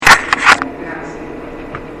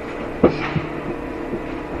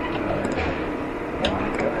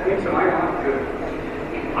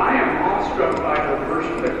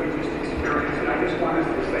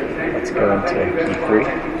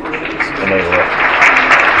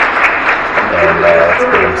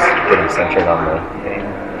centered on the main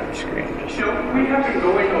screen. Just... So we have been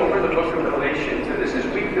going over the book of Galatians, and this is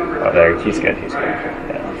week number 13. Oh, there, he's good.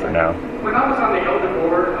 Yeah, for now. When I was on the elder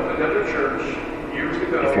board of another church years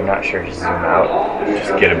ago... If you're not sure, just zoom out,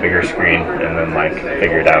 just get a bigger screen, and then,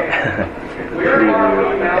 figure it out. Where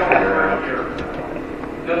are we now here?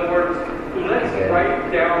 In other words, let's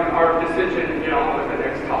write down our decision, with the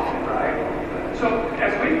next topic, right? So,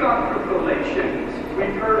 as we've gone through Galatians,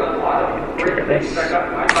 we've heard a lot of great things. I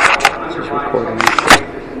got my Bible underlined some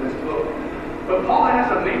places in this book. But Paul has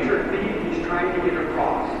a major theme he's trying to get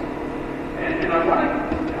across. And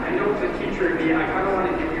I know as a teacher in me, I kind of want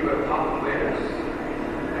to give you a pop quiz.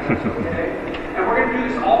 Okay? And we're going to do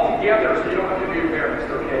this all together, so you don't have to be embarrassed,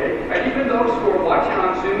 okay? And even those who are watching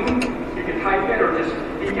on Zoom, you can type it or just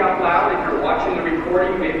speak out loud. If you're watching the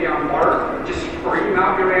recording, maybe on Mark, just scream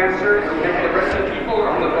out your answer and make the rest of the people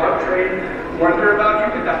on the bar train wonder about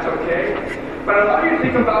you, but that's okay. But I want you to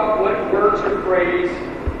think about what words or phrase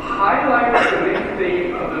highlight the main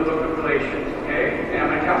theme of the book of Galatians, okay? And I'm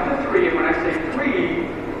going to count to 3, and when I say 3,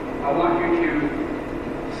 I want you to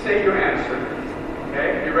say your answer. Okay,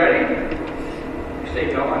 you ready? You say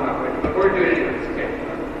no, I'm not ready. But we're doing it anyways. Okay.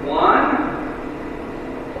 1,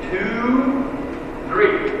 2, 3.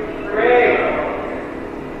 Grace.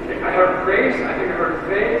 Okay, I heard grace. I think I heard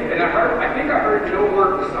faith, and I think I heard no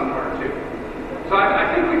work somewhere too. So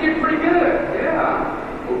I think we did pretty good. Yeah.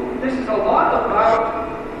 This is a lot about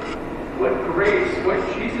what grace, what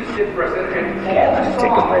Jesus did for us, and all the songs.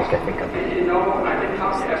 Take a break. I think I can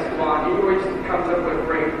talk to Esteban. He always comes up with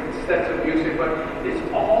great sets of music, but it's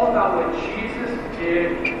all about what Jesus did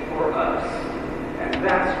for us. And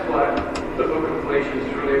that's what the book of Galatians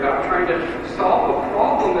is really about, trying to solve a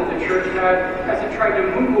problem that the church had as it tried to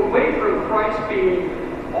move away from Christ being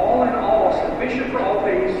all in all, sufficient for all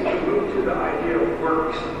things, to move to the idea of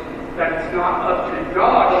works. That it's not up to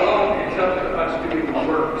God alone, it's up to us doing the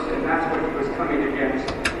works, and that's what he was coming against.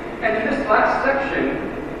 And in this last section,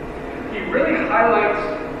 he really highlights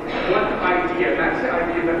one idea, and that's the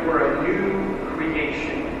idea that we're a new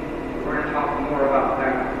creation. We're going to talk more about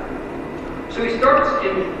that. So he starts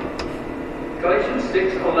in Galatians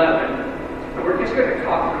 6:11, and we're just going to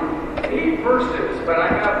talk through 8 verses, but I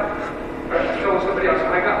told somebody else,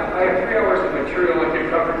 I have 3 hours of material I can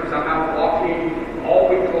cover because I'm out walking all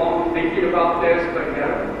week long thinking about this, but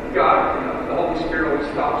God, the Holy Spirit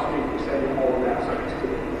always stops me from saying all of that, so it's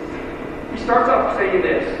good. He starts off saying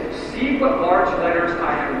this: see what large letters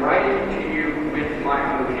I am writing to you with my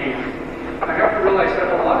own hand. I have to realize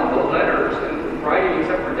that a lot of the letters and writings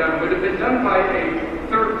that were done would have been done by a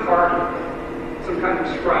third party, some kind of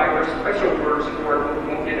scribe or special words for it. We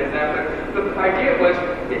won't get into that, but the idea was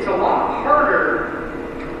it's a lot harder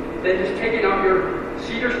than just taking out your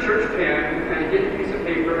Cedar's church pen and getting a piece of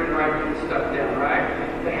paper and writing stuff down, right?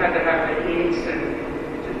 They had to have the inks and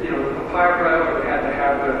the papyrus, or they had to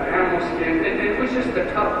have the animal skin, and it was just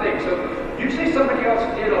a tough thing. So usually somebody else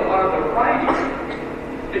did a lot of the writing.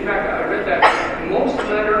 In fact, I read that most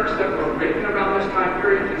letters that were written around this time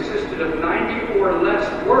period consisted of 90 or less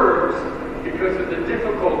words because of the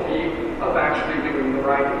difficulty of actually doing the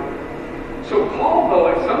writing. So Paul, though,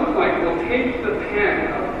 at some point will take the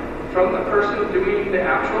pen from the person doing the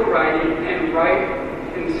actual writing and write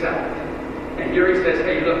himself. And here he says,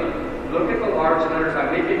 hey, look at the large letters. I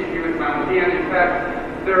make it to you with my own hand. In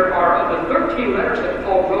fact, there are, of the 13 letters that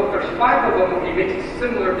Paul wrote, there's 5 of them where he makes a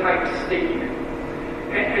similar type statement.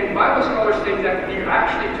 And Bible scholars think that he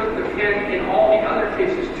actually took the pen in all the other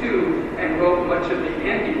cases too and wrote much of the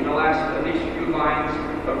ending, the last at least few lines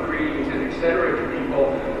of greetings and etc. to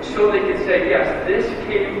people, so they could say, yes, this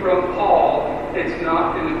came from Paul, it's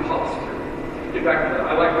not an imposter. In fact,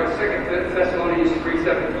 I like what 2 Thessalonians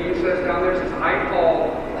 3:17 says down there. It says, I,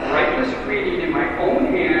 Paul, write this greeting in my own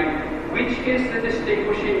hand, which is the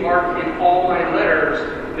distinguishing mark in all my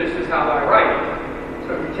letters. This is how I write.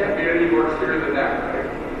 So we can't be any more clear than that,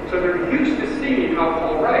 right? So they're used to seeing how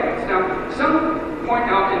Paul writes. Now, some point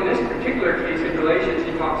out in this particular case in Galatians,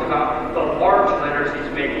 he talks about the large letters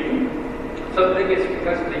he's making. Some think it's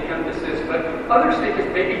because of the emphasis, but others think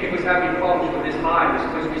it's maybe he was having problems with his eyes,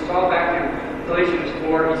 because we saw back in Galatians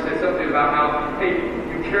 4, he said something about how, hey,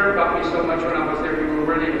 you cared about me so much when I was there, you were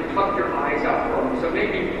ready to pluck your eyes out for me. So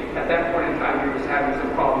maybe at that point in time he was having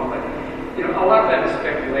some problem, but a lot of that is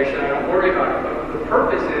speculation. I don't worry about it, but the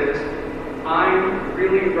purpose is, I'm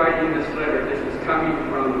really writing this letter. This is coming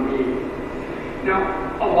from me. Now,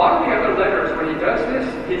 a lot of the other letters, when he does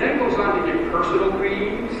this, he then goes on to give personal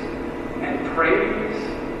greetings and praise.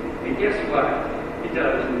 And guess what? He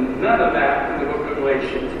does none of that in the book of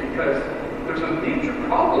Galatians, because there's a major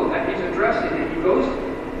problem that he's addressing, and he goes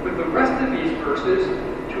with the rest of these verses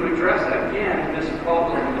to address that.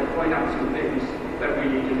 find out some things that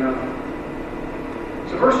we need to know.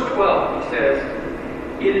 So verse 12, he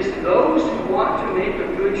says, "It is those who want to make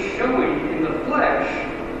a good showing in the flesh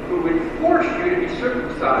who would force you to be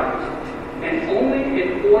circumcised, and only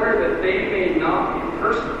in order that they may not be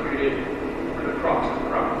persecuted for the cross of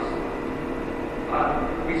Christ."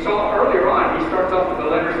 We saw earlier on, he starts off with the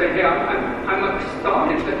letter saying, "Hey, I'm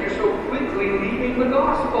astonished that you're so quickly leaving the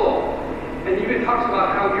gospel." And he even talks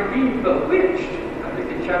about how you're being bewitched, I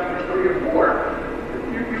think in chapter 3 or 4.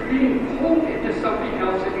 You're being pulled into something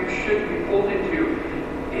else that you shouldn't be pulled into.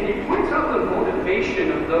 And he points out the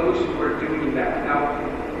motivation of those who are doing that. Now,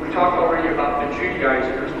 we talked already about the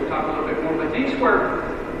Judaizers. We'll talk a little bit more. But these were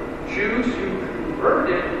Jews who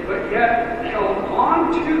converted, but yet held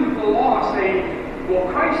on to the law, saying, well,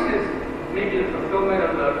 Christ is maybe the fulfillment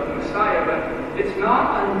of the Messiah, but it's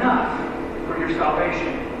not enough for your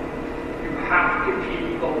salvation. You have to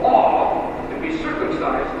keep the law and be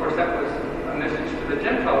circumcised. Of course, that was a message to the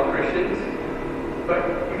Gentile Christians. But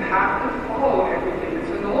you have to follow everything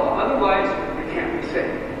that's in the law. Otherwise, you can't be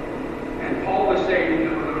saved. And Paul was saying,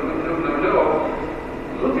 no.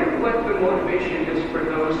 Look at what the motivation is for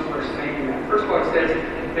those who are saying that. First of all, it says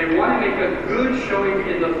they want to make a good showing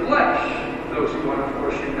in the flesh, those who want to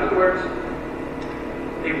force you. In other words,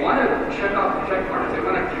 they want to check off the check marks. They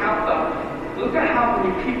want to count up. Look at how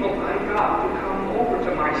many people I got to come over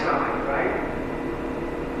to my side, right?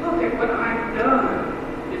 Look at what I've done.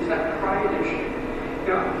 It's that pride issue.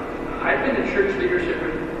 You know, I've been in church leadership,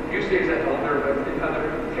 usually as an elder, but in other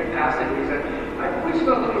capacities. And I always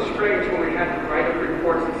felt a little strange when we had to write up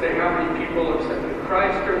reports and say how many people accepted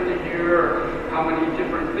Christ during the year, or how many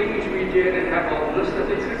different things we did, and have a list of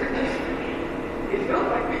things. It felt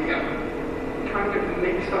like trying to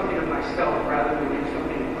make something of myself rather than make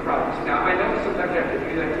something of Christ. Now, I know sometimes you have to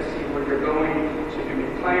do that to see where you're going, so you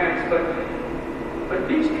make plans, but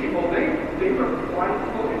these people, they were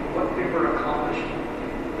prideful in what they were accomplishing.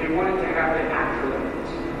 They wanted to have the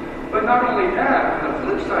accolades. But not only that, on the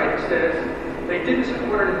flip side it says, they did this in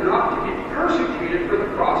order not to be persecuted for the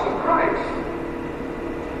cross of Christ.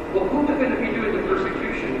 Well, who was going to be doing the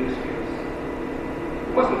persecution in this case?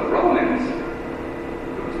 It wasn't the Romans.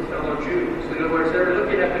 It was the fellow Jews. In other words, they were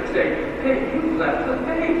looking at them and saying, hey, you left the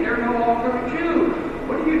faith. You're no longer a Jew.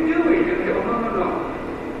 What are you doing? And they go, no.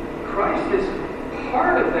 Christ is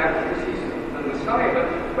part of that because he's the Messiah.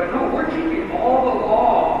 But no, we're keeping all the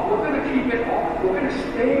law. We're going to keep it all. We're going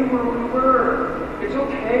to stay where we were. It's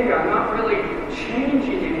okay. I'm not really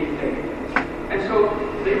changing anything. And so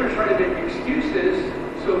they were trying to make excuses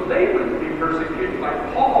so they wouldn't be persecuted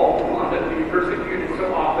like Paul wanted to be persecuted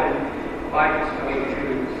so often by his fellow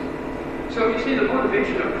Jews. So you see the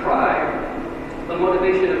motivation of pride, the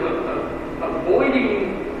motivation of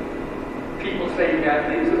avoiding people saying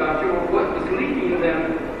bad things about you, or what was leading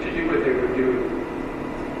them to do what they were doing.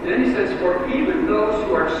 And then he says, for even those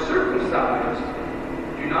who are circumcised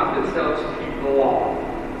do not themselves keep the law,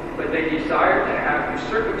 but they desire to have you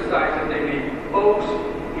circumcised that they may boast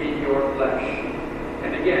in your flesh.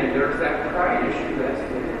 And again, there's that pride issue that's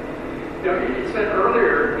there. You know, it said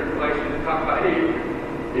earlier in Galatians, to talk about, hey,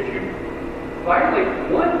 if you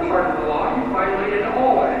violate one part of the law, you violated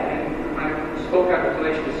all. And when I spoke out of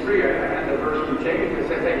Galatians 3, I had the verse from James that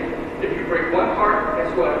says, hey, if you break one part,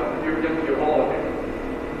 guess what? You're guilty of all of it.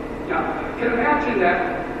 Now, you can imagine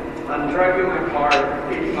that I'm driving my car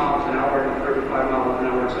at 80 miles an hour and 35 miles an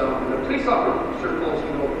hour or so, and the police officer pulls me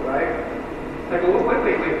over, right? I go, wait,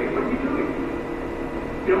 what are you doing?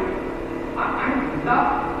 You know, I'm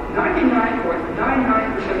not 99 or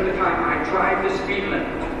 99% of the time I drive the speed limit.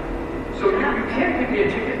 So you can't give me a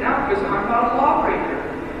ticket now because I'm not a lawbreaker.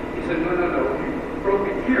 He said, no, you broke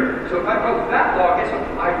it here. So if I broke that law, guess what?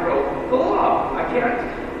 I broke the law. I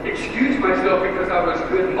can't excuse myself because I was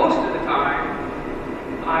good most of the time.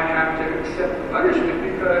 I have to accept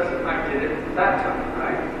punishment because I did it that time,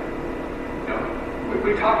 right? You know,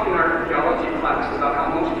 we talked in our theology class about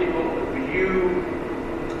how most people view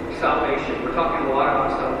salvation. We're talking a lot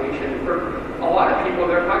about salvation. For a lot of people,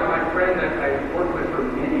 they're like my friend that I worked with for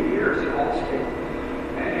many years in Allstate.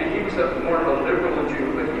 And he was more of a liberal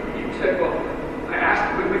Jew, but he said, well, I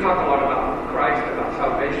asked, we talked a lot about Christ, about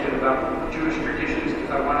salvation, about Jewish traditions,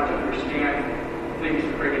 because I wanted to understand things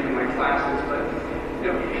to bring into my classes. But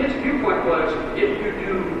you know, his viewpoint was, if you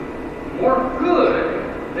do more good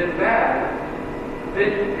than bad,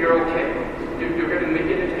 then you're okay. You're going to make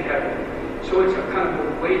it into heaven. So it's a kind of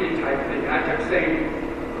a weighted type thing. And I kept saying,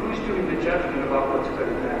 who's doing the judgment about what's good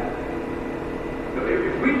and bad? You know,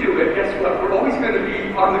 if we do it, guess what? We're always going to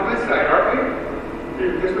be on the good side, aren't we?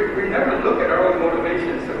 Because we never look at our own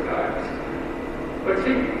motivations sometimes. But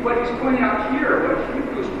see, what he's pointing out here, what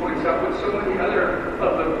Hebrews points out, what so many other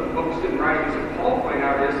of the books and writings of Paul point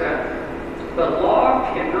out, is that the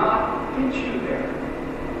law cannot get you there.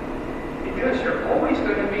 Because you're always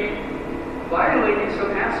going to be violating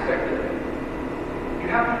some aspect of it. You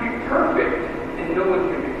have to be perfect, and no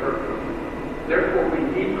one can be perfect. Therefore, we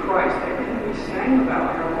need Christ. Everything we sang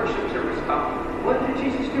about in our worship service about what did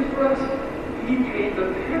Jesus do for us? He paid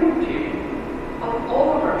the penalty of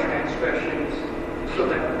all of our transgressions so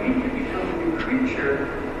that we could become a new creature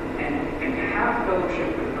and have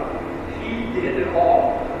fellowship with God. He did it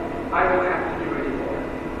all. I don't have to do it anymore,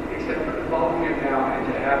 except for to follow him now and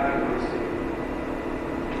to have him receive.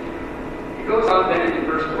 He goes on then in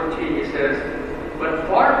verse 14, he says, "But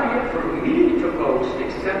far be it from me to boast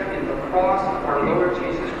except in the cross of our Lord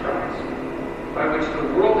Jesus Christ, by which the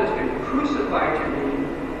world has been crucified to me,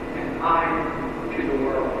 and I to the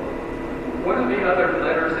world." One of the other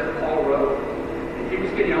letters that Paul wrote, he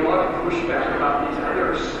was getting a lot of pushback about these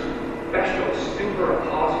other special super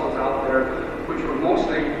apostles out there, which were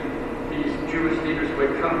mostly these Jewish leaders who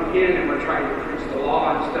had come in and were trying to preach the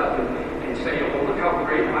law and stuff and say, "Oh, look how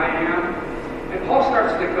great I am." And Paul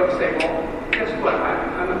starts to go say, "Well, guess what?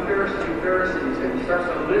 I'm a Pharisee of Pharisees." And he starts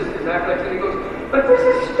to list his accolades, and he goes, "But this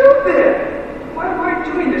is stupid. Why am I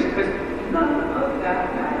doing this?" Because none of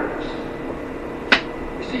that matters.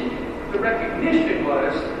 You see, the recognition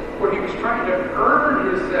was where he was trying to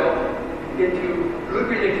earn himself into good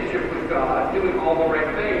relationship with God, doing all the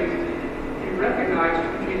right things. He recognized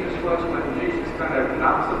who Jesus was when Jesus kind of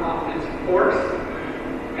knocks him off his horse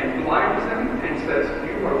and blinds him and says,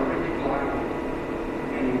 "You are really blind.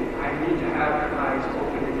 And I need to have your eyes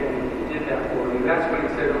open again." He did that for him. And that's when he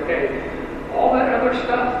said, "Okay, all that other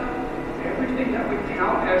stuff, everything that we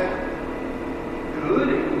count as good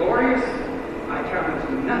and glorious, I count as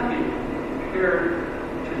nothing compared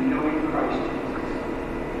to knowing Christ Jesus."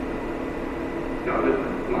 You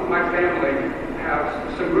know, my family has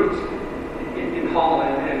some roots in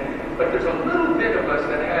Holland, but there's a little bit of us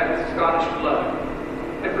that has Scottish blood.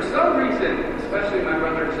 And for some reason, especially my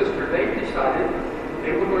brother and sister, they decided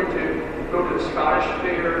they were going to go to the Scottish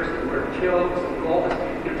fairs and wear kilts and all this,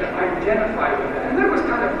 to identify with that. And that was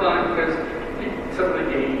kind of fun because some of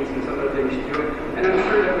the games and some of the things you do. And I'm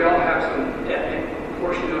sure that we all have some ethnic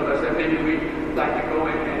portion of us that maybe we like to go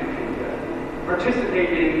in and participate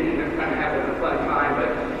in and kind of having a fun time.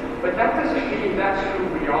 But that doesn't mean that's who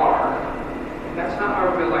we are. That's not our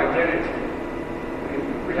real identity. I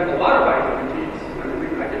mean, we have a lot of identities.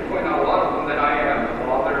 I can point out a lot of them that I am a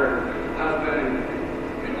father and husband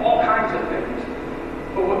and all kinds of things.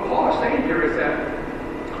 But what Paul is saying here is that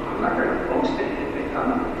I'm not going to boast in anything.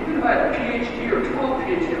 Even if I had a PhD or 12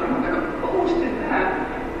 PhD, I'm not going to boast in that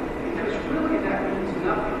because really that means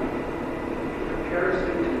nothing in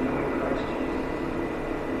comparison to knowing Christ Jesus.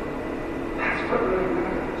 That's what really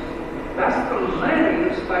matters. That's the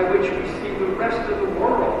lens by which we see the rest of the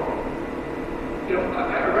world. You know,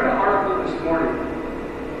 I read an article this morning.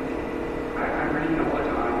 I'm reading all the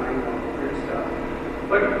time. I know weird stuff.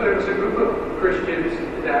 But it was a group of Christians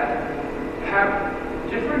that have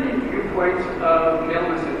different viewpoints of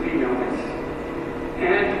maleness and femaleness.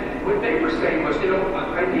 And what they were saying was, you know,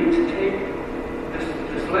 I need to take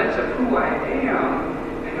this lens of who I am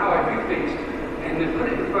and how I view things and then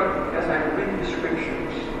put it in front as I read the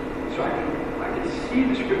scriptures. So I can see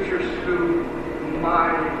the scriptures through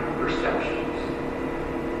my perceptions.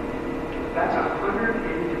 That's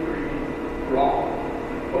 180 degrees wrong.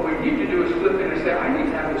 What we need to do is flip it and say, I need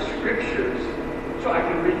to have the scriptures so I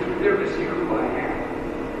can read through there to see who I am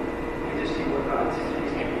and to see what God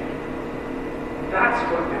sees in me. That's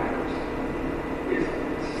what matters, is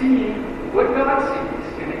seeing what God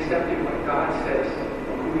sees and accepting what God says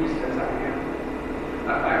or who he says I am.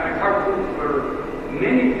 I carpooled for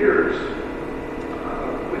many years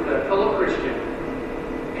with a fellow Christian,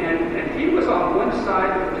 and he was on one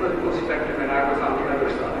side of the political spectrum and I was on the other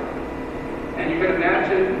side. And you can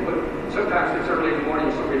imagine, sometimes it's early in the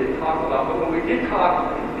morning, so we didn't talk a lot, but when we did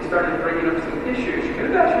talk, we started bringing up some issues. You can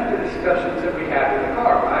imagine the discussions that we had in the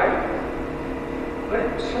car, right?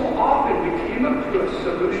 But so often we came up to a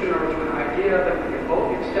solution or to an idea that we could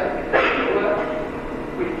both accept because, you know what?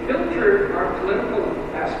 We filtered our political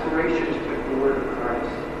aspirations with the Word of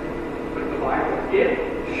Christ, with the Bible. It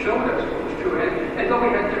showed us what was true. And though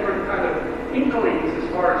we had different kind of inklings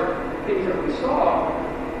as far as things that we saw,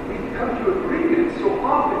 we come to agreement so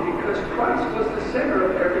often because Christ was the center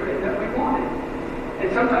of everything that we wanted.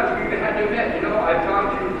 And sometimes we even had to admit, you know, I've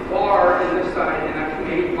gone too far in this side and I've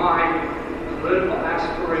made my political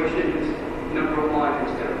aspirations number one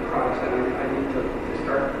instead of Christ. And I need to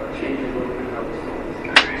start changing a little bit of those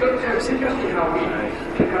things. So Do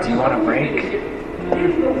you want a break? You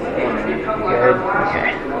good?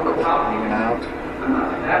 Okay. Hanging out.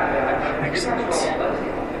 Excellent.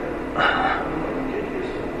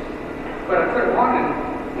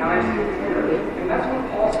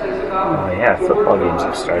 Oh yeah, football games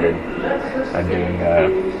have started. I'm doing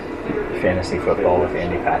fantasy football with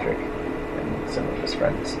Andy Patrick and some of his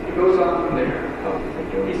friends.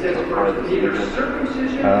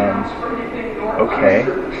 Okay.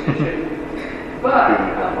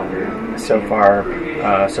 So far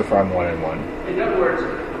I'm 1-1.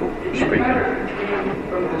 Cool. Should be good.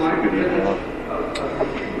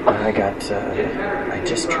 I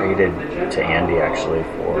just traded to Andy actually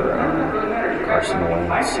for Carson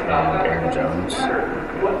Wentz and Aaron Jones,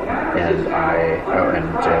 and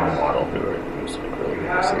Jalen Waddle, who's like really good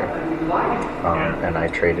this year. And I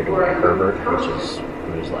traded away Herbert,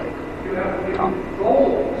 who's like top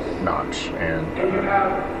notch, and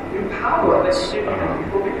who else?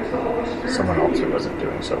 Someone else who wasn't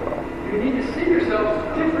doing so well.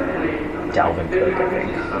 Dalvin Cook, I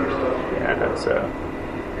think. Yeah, that's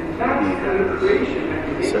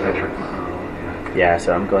so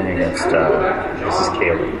I'm going against this is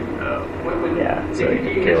Caleb. Yeah, so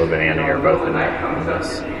Caleb and Annie are both in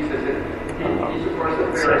this.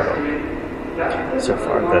 So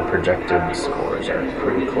far the projected scores are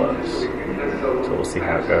pretty close. So we'll see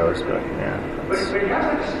how it goes, but yeah, that's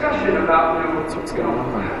what's going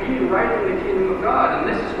on.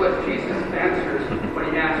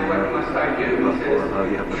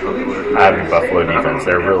 I have the Buffalo defense.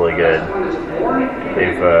 They're really good.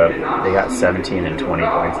 They got 17 and 20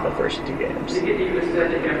 points in the first 2 games.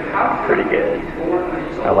 Pretty good.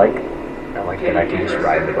 I like that I can just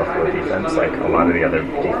ride the Buffalo defense. Like a lot of the other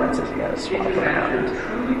defenses, you gotta swap around.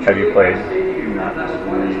 Have you played?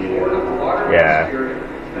 Yeah.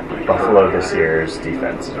 Buffalo this year's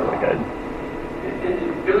defense is really good.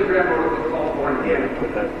 Yeah,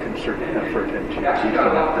 put that concerted effort into keeping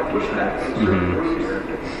up the defense.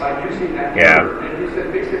 Yeah.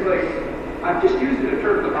 I'm just using the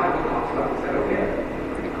term the Bible talks about. Is that okay?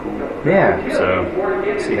 Pretty cool. Yeah, so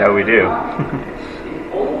see how we do.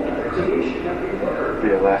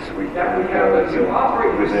 Yeah, last week I was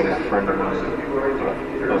visiting a friend of mine up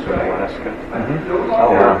in Alaska.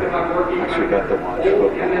 Oh, wow. Actually got to watch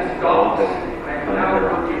football all day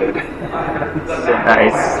uninterrupted.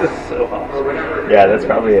 Nice. That's so awesome. Yeah, that's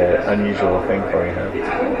probably an unusual thing for you, huh? I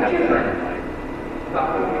haven't had that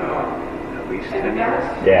in at least 10 years.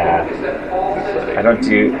 Yeah. I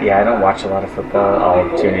don't watch a lot of football.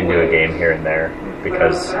 I'll tune into a game here and there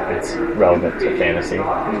because it's relevant to fantasy.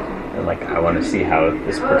 And like I want to see how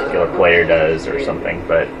this particular player does or something,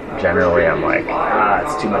 but generally I'm like,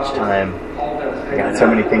 it's too much time. I got so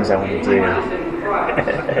many things I want to do.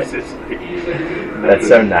 That's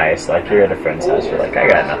so nice. Like you're at a friend's house, you're like, I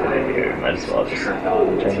got nothing to do. Might as well just turn it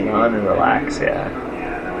on and relax. Yeah.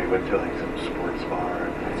 Yeah, and then we went to like some sports bar.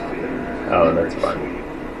 Oh, that's fun.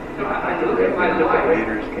 The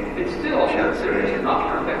Raiders game. Chelsea game.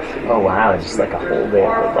 Oh wow, just like a whole day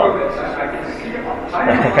of football.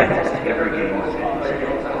 Every game was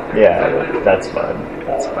awesome. Yeah, that's fun.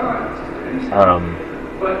 That's fun.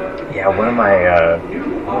 Yeah, one of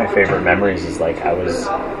my favorite memories is like I was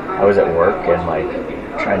at work and like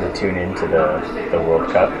trying to tune into the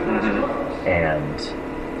World Cup, and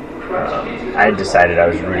I had decided I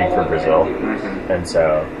was rooting for Brazil, and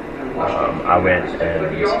so I went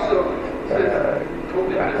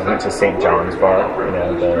to St. John's Bar,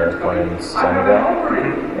 the one in Somerville,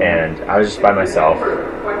 and I was just by myself,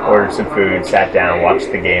 ordered some food, sat down, watched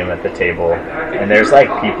the game at the table, and there's like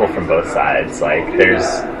people from both sides. Like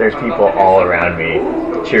there's people all around me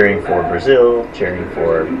cheering for Brazil, cheering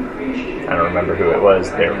for, I don't remember who it was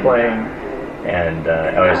they were playing, and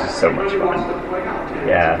it was just so much fun.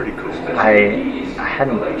 Yeah, I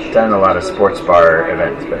hadn't done a lot of sports bar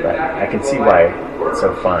events, but I can see why it's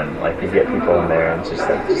so fun. Like you get people in there, and it's just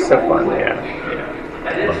like so fun. Yeah,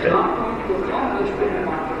 loved it.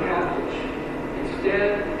 I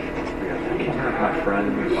can't remember if my friend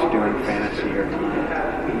was doing fantasy or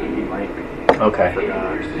not. He might be. Okay. I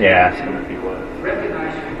forgot. Yeah. If he was.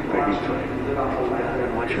 But he's like, I've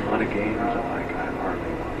been watching a lot of games. I'm like, I've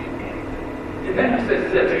hardly watched anything.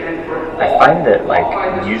 I find that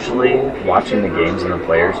like usually watching the games and the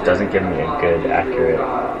players doesn't give me a good, accurate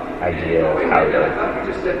idea of how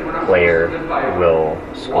the player will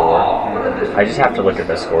score. I just have to look at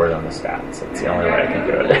the scores on the stats. That's the only way I can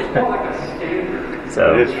do it.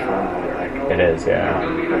 So it is fun. It is, yeah.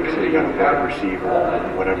 Like so you got a wide receiver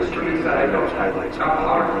and whatever team, I know his highlights come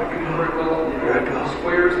out. You're like, here I go.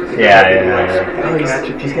 Yeah. Oh,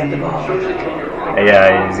 he's got the ball.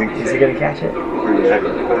 Yeah, is he going to catch it? Where you have the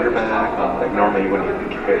quarterback, like normally you wouldn't even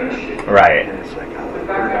care. Right. And it's like, oh, the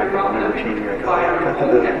quarterback will never change. You're like, oh,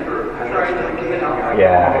 cut to the highlights of that game.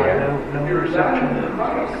 Yeah. No receptions.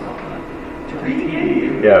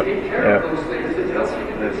 Yep.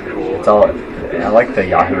 That's cool. It's all. I like the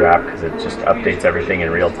Yahoo app because it just updates everything in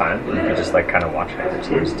real time. You can just like kind of watch what the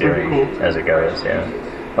team's doing as it goes. Yeah.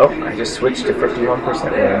 Oh, I just switched to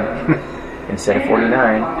 51% win instead of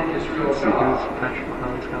 49.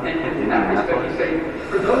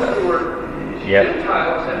 Yep.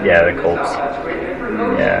 Yeah, the Colts.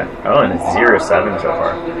 Yeah. Oh, and it's 0-7 so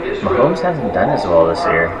far. Mahomes hasn't done as well this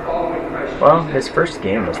year. Well, his first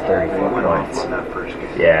game was 34 points.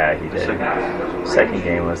 Yeah, he did. Second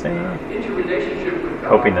game was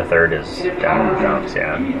hoping the third is down in jumps,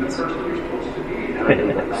 yeah.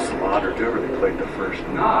 Slaughtered whoever they played the first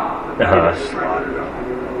one. Slaughtered them.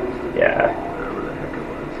 Yeah. Whatever the heck it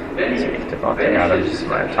was. Devontae Adams is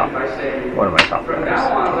one of my top guys.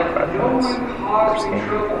 25 points. First game.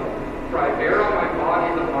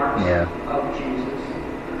 Yeah.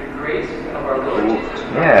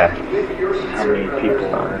 Yeah. How many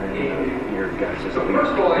people are in your guys'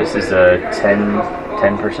 league? This is a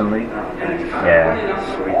 10-person league. Oh, nice.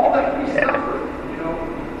 Yeah. Sweet. Yeah.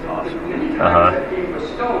 Awesome.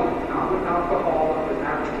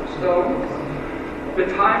 The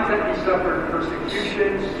times that he suffered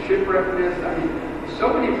persecutions, shipwreckness, I mean, so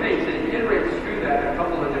many things, and he iterates through that in a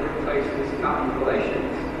couple of different places, not in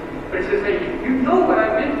Galatians. But he says, hey, you know what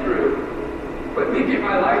I've been through, but making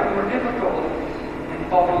my life more difficult and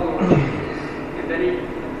follow the Lord Jesus. And then he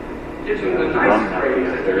gives him the nice phrase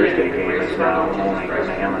at the Thursday end, game is now only on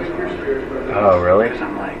Amazon. Oh, really? Because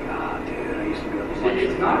I'm like, oh, dude, I used to be able to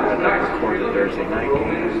watch record the Thursday night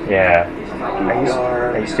games. Yeah.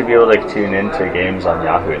 I used to be able to tune into games on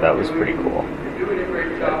Yahoo. That was pretty cool.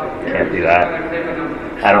 Can't do that.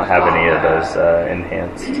 I don't have any of those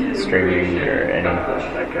enhanced streaming or any.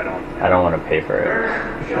 Like, I don't want to pay for it. I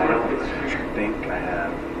think I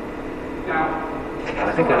have. I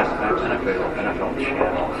think I have NFL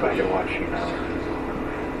channel, so I can watch,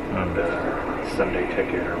 the Sunday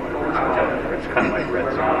Ticket or whatever it's called. It's kind of like Red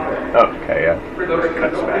Zone. Oh, okay, yeah. It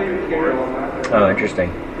cuts back and forth. Oh, interesting.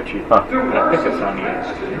 But I think it's on the it's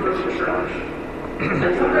just on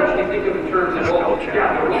NFL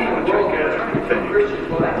channel, which I get. So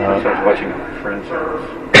I was watching at my friend's house.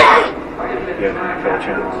 He had an NFL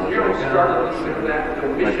channel. I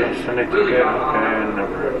was like, Sunday Ticket, okay, I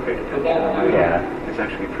never paid attention. Yeah. It's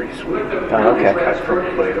actually pretty sweet. Oh, okay. Cut from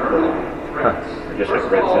play to play. Just like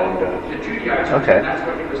Red Zone does. Okay.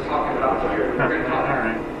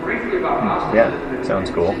 Alright. Yeah, sounds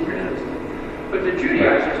cool. But the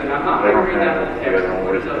Judaizers, and I'm not I don't reading that have the other one.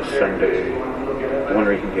 What is it? The Sunday. The one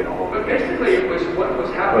where you can get a whole. But basically, it was what was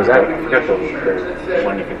happening. What was that? I forgot the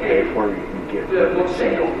one you can pay for. You can get the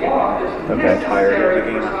single game. Okay. Entire of the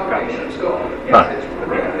game. I forgot what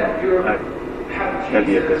it is. That'd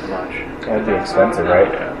be a bit much. That'd be expensive, right?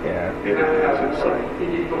 Yeah. It is. It's like.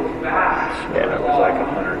 Yeah, it was like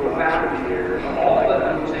 $100 for the year or something like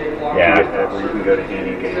that. Yeah. You can go to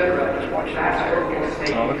any game and just watch the entire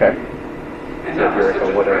game. Oh, okay. So if you're like a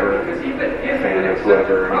whatever fan of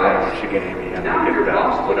whoever and you want to watch the game, you have to get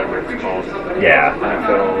that, whatever it's called. Yeah.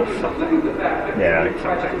 NFL something. Yeah.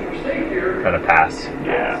 Something. Kind of pass.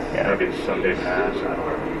 Yeah. Yeah. Maybe it's Sunday Pass. I don't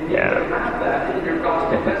know. Yeah.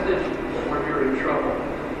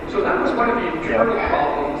 So that was one of the internal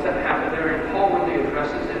problems that happened there, and Paul really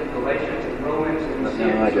addresses it in Galatians and Romans and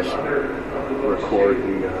No, I just record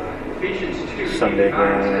the Sunday game. I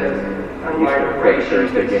usually record the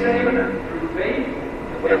Thursday game, and then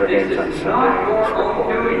whatever game's on Sunday, just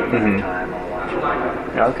record every time I'll watch it.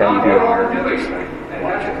 Okay. DVR and just like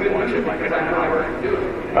watch it like an hour.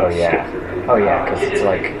 Oh yeah. Oh yeah, because it's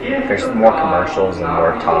like there's more commercials and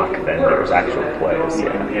more talk than there's actual plays.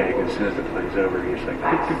 Yeah, because as soon as the play's over, you're just like,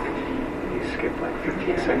 you skip like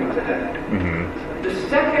 15 seconds ahead. Mm-hmm. So you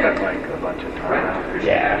got like a bunch of time.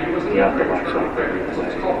 Yeah. You have to watch like the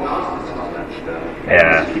replays and all that stuff.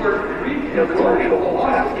 Yeah. No commercials,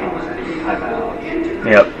 halftime, timeouts,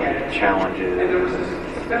 Yep. like challenges,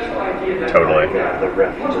 Totally. the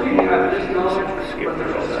ref reviews, and just skip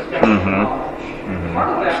through all that. Mm-hmm.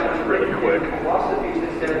 Watch stuff really quick.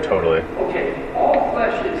 Totally. Okay, all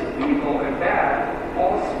flesh is evil and bad.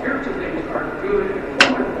 All spiritual things are good and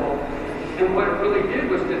wonderful. And what it really did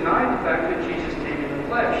was deny the fact that Jesus came in the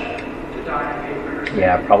flesh to die and pay for your sin.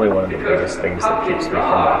 Yeah, probably one of the biggest things that keeps me from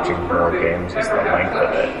watching more games is the length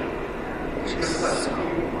of it. It's just so...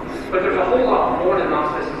 But there's a whole lot more to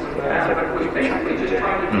Gnosticism than that. It was basically just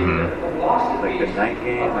trying to keep the law philosophy, like the night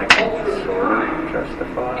game, I can sort of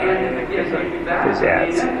justify Because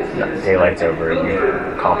it's daylight's over, you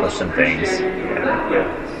accomplished some things.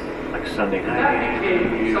 like Sunday night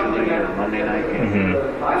game usually, or Monday night game.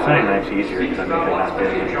 Sunday night's easier because I'm usually not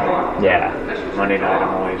busy. Yeah. Monday night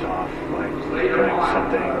I'm always off, like doing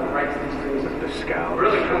something with the scouts, or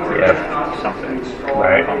something.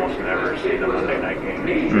 Right. I almost never see the Monday night game.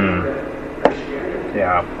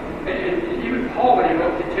 Yeah. And even Paul, when he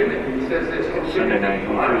wrote to Timothy, he says this. Sunday night,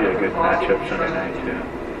 usually a good matchup Sunday night too.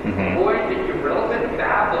 Avoid the irrelevant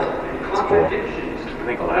babble and contradictions. I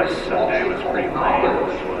think last Sunday was pretty lame. It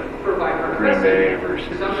was what? Green Bay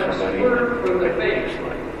versus somebody. They just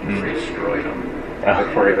destroyed them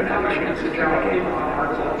before I even had a chance to turn the game on. I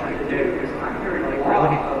was like, dude,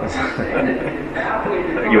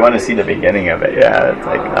 really? You want to see the beginning of it, yeah. It's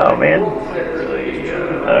like, oh man. Really?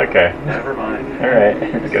 Okay. Never mind. All right,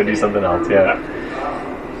 go do something else. Yeah.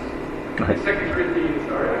 2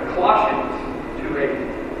 Corinthians or Colossians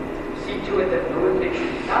 2:8. See to it that no one takes you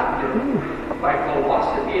captive by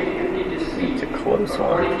philosophy and empty deceit. It's a close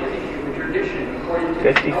one. According to the human tradition, according to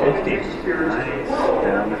 50-50. the spirits of the world.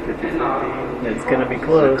 Down to 50-50. It's gonna be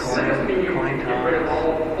close. That doesn't mean you get rid of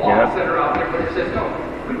all the flaws Yep. that are out there, but it says no.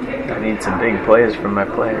 We take I need some big plays from my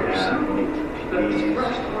players. the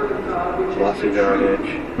expressed word of God, which Lots is the of truth,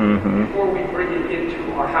 yardage. before we bring it into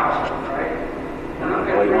our household, right? We're not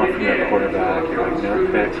All you going want to from bring that it in quarterback, until it you're like, comes no through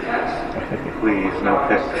the picks. test. Please, no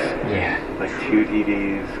picks. Yeah. Like 2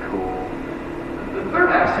 TDs, cool. The third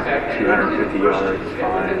aspect, 250 yards, and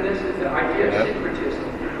fine. this is the idea of syncretism,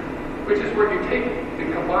 which is where you take the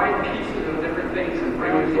combined pieces of different things and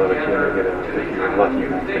bring them Let a kid together get to a, if make you're kind of lucky new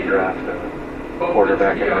enough to thing. draft a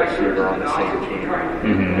quarterback and a receiver on the same team,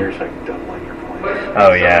 Mhm. you're just like doubling your points.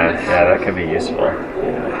 Oh yeah, that could be useful. I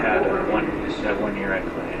had that one year I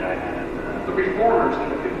played, I had The reformers in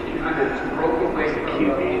the 1500s broke away a from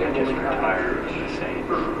QB that just retired from the Saints.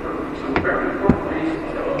 for some very important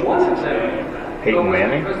reasons. One of them, Peyton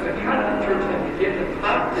Manning? because the Catholic Church had begun to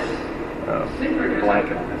practice Oh. syncretism.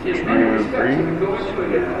 Blanket on Is this. many respects to go into a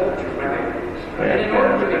new culture, right? And in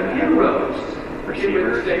order to be heroes,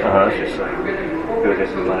 Receivers, say, Uh-huh. okay, just like I'm going to go incorporate get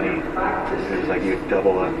some the of money. the practices It was like you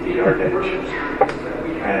double up the yardage,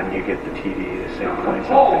 and you get the TD, the same points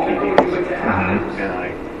off the TDs. And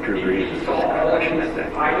like Drew Brees was just crushing it that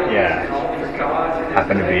day. Yeah.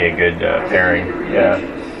 Happened to be a good pairing. Yeah.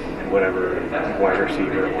 And whatever wide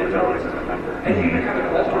receiver it was, I don't even remember.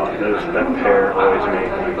 That pair always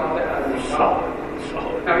made me solid.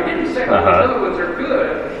 Now, he didn't say all the other ones are good.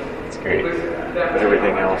 It's great. But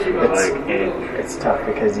everything else was like, It's tough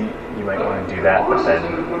because you might want to do that, but then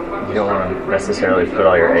you don't want to necessarily put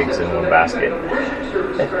all your eggs in one basket. You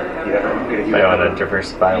might want to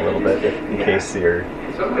diversify a little bit in case your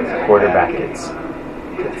quarterback gets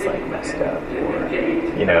like messed up, or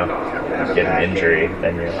you know, get an injury.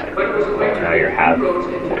 Then you're like, well, now you're half. I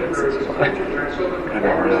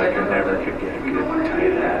remember like I never could get a good tight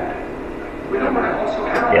end.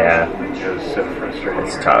 Yeah, It was so frustrating.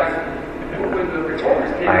 it's tough.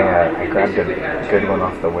 I grabbed a good one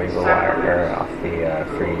off the waiver wire, or off the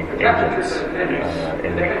free agents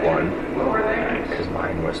in week 1, because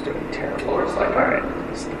mine was doing terrible. I was like, alright,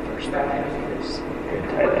 this is the first thing I need is good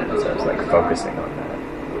tight end. So I was like focusing on that.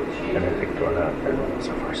 And I picked one up, and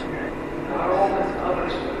so far so good.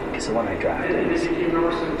 Because the one I drafted is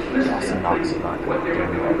Dawson Knox is not going to do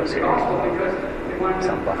well this year. He's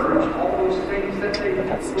on Buffalo. But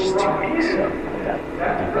that's just 2 weeks, so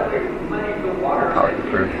that'd be better. Probably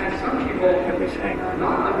improve. At least hang on.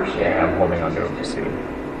 Yeah, I'm holding on to him to see.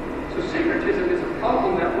 So syncretism is a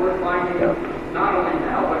problem that we're finding not only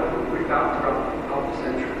now, but we've found throughout the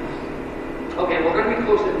centuries. Okay, we're going to be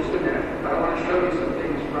close in just a minute, but I want to show you some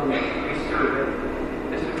things from a survey.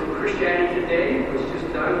 This is from Christianity Today. It was just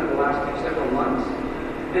done in the last several months.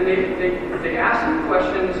 And they asked some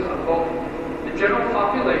questions of both the general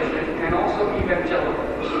population and also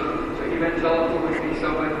evangelicals. So evangelical would be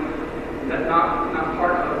someone that's not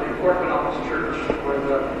part of the Orthodox Church or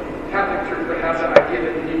the Catholic Church, but has the idea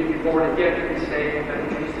that you need to be born again to be saved, that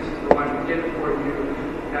Jesus is the one who did it for you,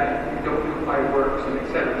 that you don't do it by works, and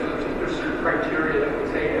etc. So there's certain criteria that would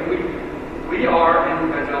say, and we are an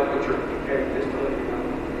evangelical church, okay, just to let you know.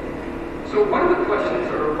 So one of the questions,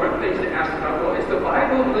 or one of the things to ask about, well, is the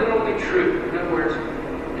Bible literally true? In other words,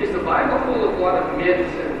 is the Bible full of a lot of myths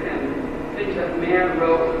and things that man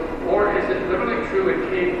wrote, or is it literally true it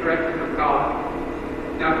came directly from God?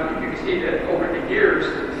 Now, you can see that over the years,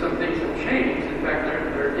 some things have changed. In fact,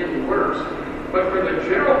 they're getting worse. But for the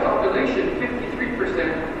general population,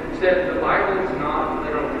 53% said the Bible is not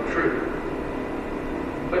literally true.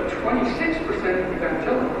 But 26% of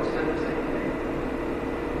evangelicals said the same thing.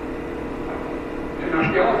 in our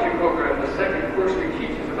theology program, the second course we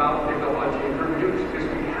teach is about theology and hermeneutics, because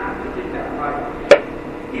we have to get that right.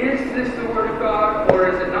 Is this the Word of God or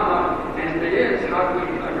is it not? And if it is, how do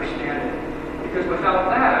we understand it? Because without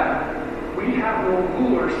that, we have no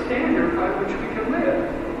rule or standard by which we can live.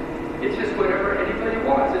 It's just whatever anybody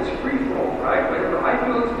wants. It's free for all, right? Whatever I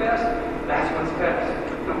feel is best, that's what's best.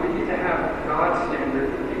 And we need to have God's standard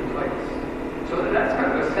in place. So that's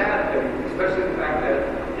kind of a sad thing, especially the fact that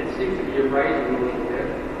it seems to be rising a little bit.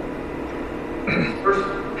 First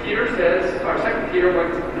Peter says, or 2 Peter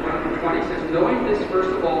 1:20 says, knowing this first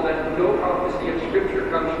of all, that no prophecy of Scripture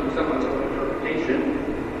comes from someone's own interpretation.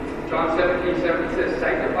 John 17:7 says,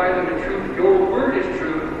 sanctify them in truth, your word is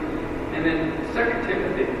truth. And then 2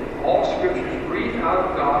 Timothy, all Scripture is breathed out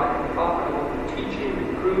of God and profitable for teaching,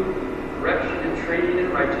 reproof, correction, and training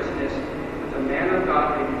in righteousness, that the man of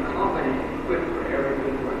God may be competent, equipped for every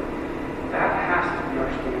good work. That has to be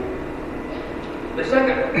our standard.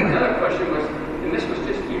 Another question was, and this was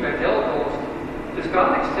just evangelicals, does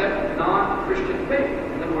God accept non-Christian faith?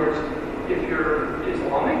 In other words, if you're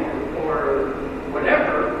Islamic or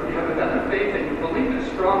whatever, you have another faith and you believe it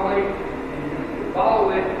strongly and you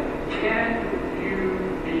follow it, can you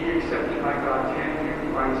be accepted by God? Can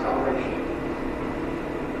you find salvation?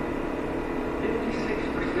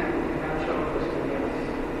 56% have chosen yes.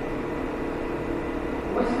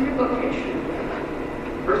 What's the implication?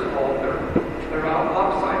 First of all, they're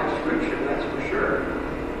outside of Scripture, that's for sure.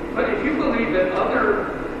 But if you believe that other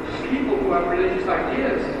people who have religious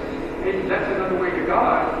ideas, maybe that's another way to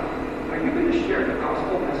God, are you going to share the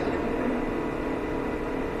gospel message with them?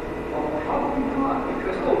 Well, probably not,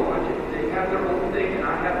 because, they have their own thing and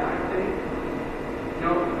I have my thing.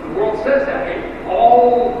 The world says that, hey,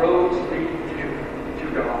 all roads lead to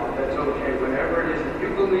God. That's okay. Whatever it is that you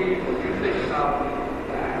believe, what you think about,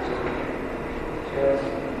 that's okay. Just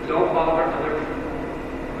don't bother other people.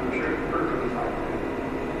 I'm sure you've heard things like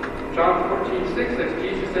that. John 14:6 says,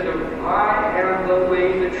 Jesus said, I am the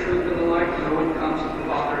way, the truth, and the life. No one comes to the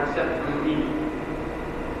Father except through me.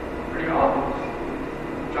 Pretty obvious.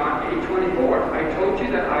 John 8:24, I told you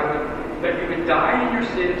that you would die in your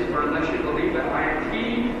sins, for unless you believe that I am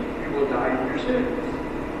He, you will die in your sins.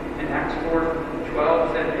 And Acts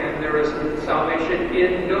 4:12 said, and there is salvation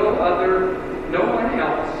in no one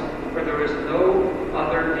else, for there is no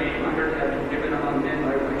other name under heaven given among men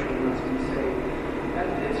by which we must be saved. And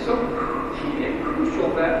it's so key and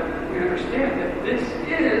crucial that we understand that this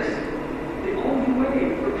is the only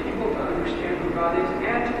way for people to understand who God is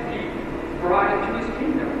and to be brought into His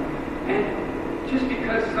kingdom. And just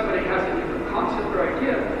because somebody has a different concept or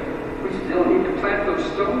idea, we still need to plant those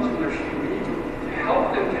stones in their shoe. We need to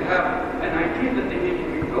help them to have an idea that they need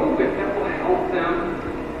to go with that will help them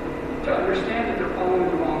to understand that they're following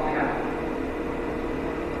the wrong path.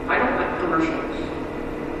 I don't like commercials.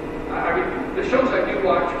 The shows I do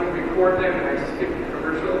watch, we record them and I skip the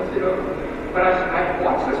commercials, But I've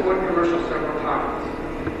watched this one commercial several times.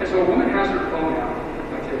 And so a woman has her phone out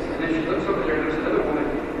like this, and then she looks over there and there's another woman,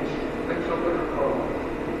 and she looks over her phone,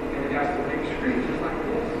 and it has the big screen just like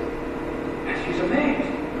this. And she's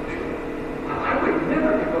amazed. I would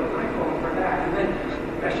never give up my phone for that. And then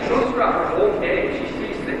as she goes throughout her whole day, she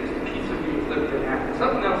sees things, the pizza being flipped in half, and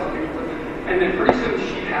something else being flipped. And then pretty soon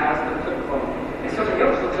she has the flip phone. And somebody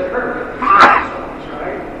else looks at her with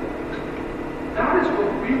right? That is what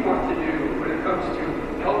we want to do when it comes to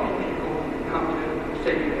helping people come to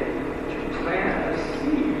saving faith. To plant a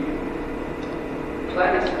seed,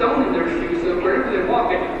 plant a stone in their shoes so wherever they walk,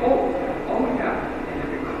 oh yeah, and then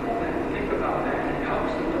recall that and think about that, and it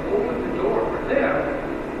helps them to open the door for them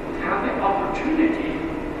to have the opportunity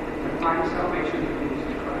to find salvation through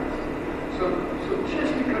Jesus Christ. So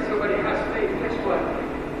just because somebody has faith, guess what?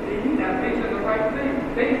 They need that faith in the right thing.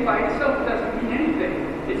 Faith by itself doesn't mean anything.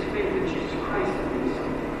 It's faith in Jesus Christ that means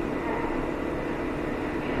something.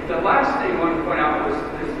 The last thing I want to point out was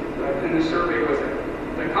in the survey was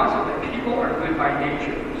the concept that people are good by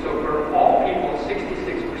nature. So for all people,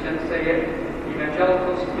 66% say it.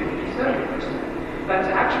 Evangelicals, 57%.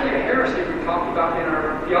 That's actually a heresy we talked about in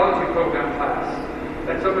our theology program class.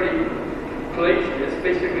 That somebody, Galatians,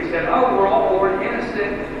 basically said, we're all born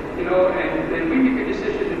innocent, and we make a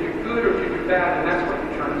decision to do good or to do bad, and that's what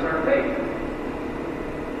determines our faith.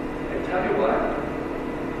 And tell you what,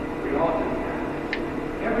 we all do that.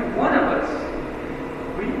 Every one of us,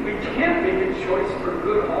 we can't make a choice for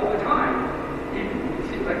good all the time. It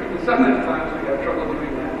seems like even some of the times we have trouble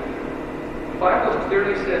doing that. The Bible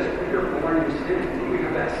clearly says we are born in sin. We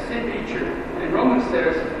have that sin nature. And Romans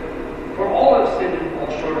says, for all have sinned and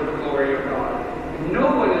fall short of the glory of God. No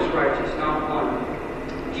one is righteous, not one.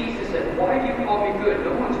 Jesus said, why do you call me good?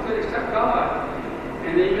 No one's good except God.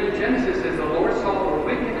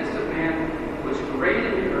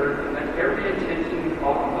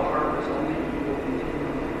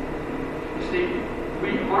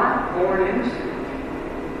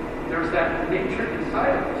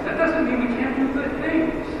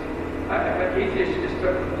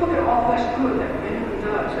 all that's good that man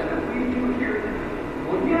does and that we do here?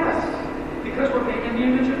 Well, yes, because we're made in the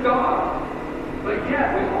image of God. But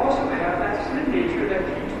yet, we also have that sin nature that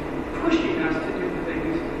keeps pushing us to do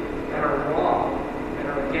things that are wrong, that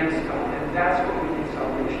are against God. And that's what we need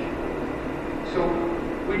salvation for. So,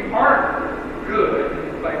 we aren't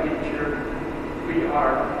good by nature. We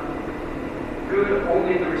are good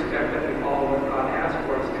only in the respect that we follow what God has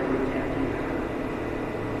for us, and we can't do that.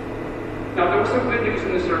 Now, there was some good news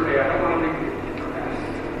in the survey. I don't want to make you depressed.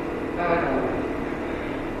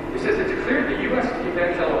 It says it's clear the U.S.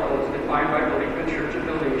 evangelicals, defined by belief in Church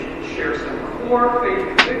affiliation, share some core faith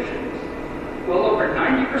convictions. Well over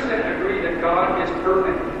 90% agree that God is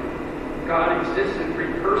perfect. God exists in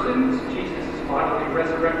three persons. Jesus' bodily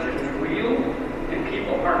resurrection is real, and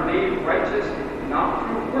people are made righteous not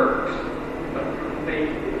through works, but through faith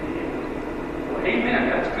in Him. Well, amen.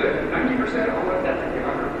 That's good. 90%. I'll let that be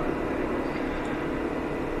 100.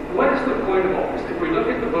 What is the point of all this? If we look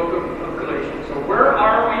at the book of Galatians, so where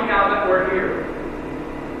are we now that we're here?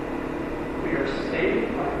 We are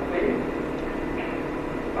saved by faith,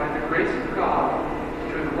 by the grace of God,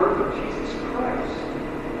 through the work of Jesus Christ,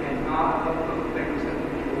 and not of the things that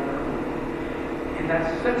we do on our own. And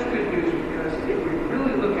that's such good news because if we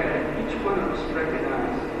really look at it, each one of us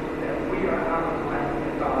recognize that we are out of line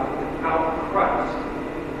with God without Christ,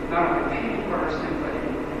 not only paying for our sin, but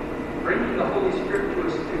bringing the Holy Spirit to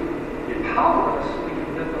us to empower us so we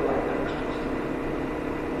can live the life that we're supposed to live.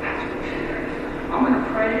 That's what we're doing. I'm going to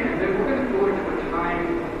pray, and then we're going to go into a time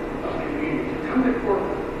of communion, to come before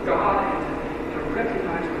God and to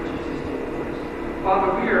recognize what Jesus did for us. Father,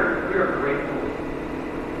 we are grateful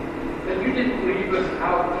that you didn't leave us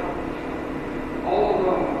out all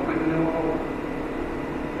alone with no hope.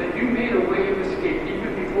 That you made a way of escape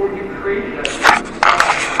even before you created us.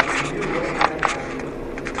 You knew what had to happen.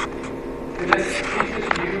 And that Jesus,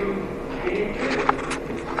 you came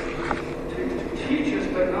to teach us,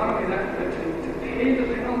 but not only that, but to pay the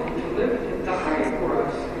penalty, to live, to die for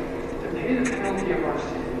us, to pay the penalty of our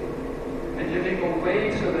sin, and to make a way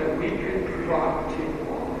so that we could be brought to you.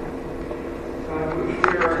 God,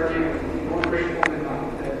 we are again more grateful than not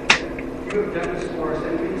that you have done this for us,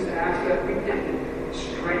 and we just ask that we get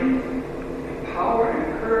strength and power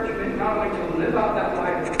and encouragement not only to live out that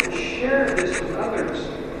life, but to share this with others.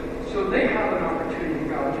 So they have an opportunity,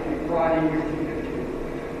 God, to be brought in your kingdom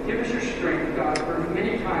too. Give us your strength, God, for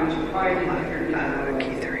many times pride in your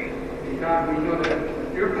kingdom. And God, we know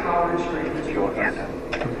that your power and strength is yours.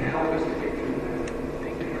 Help us to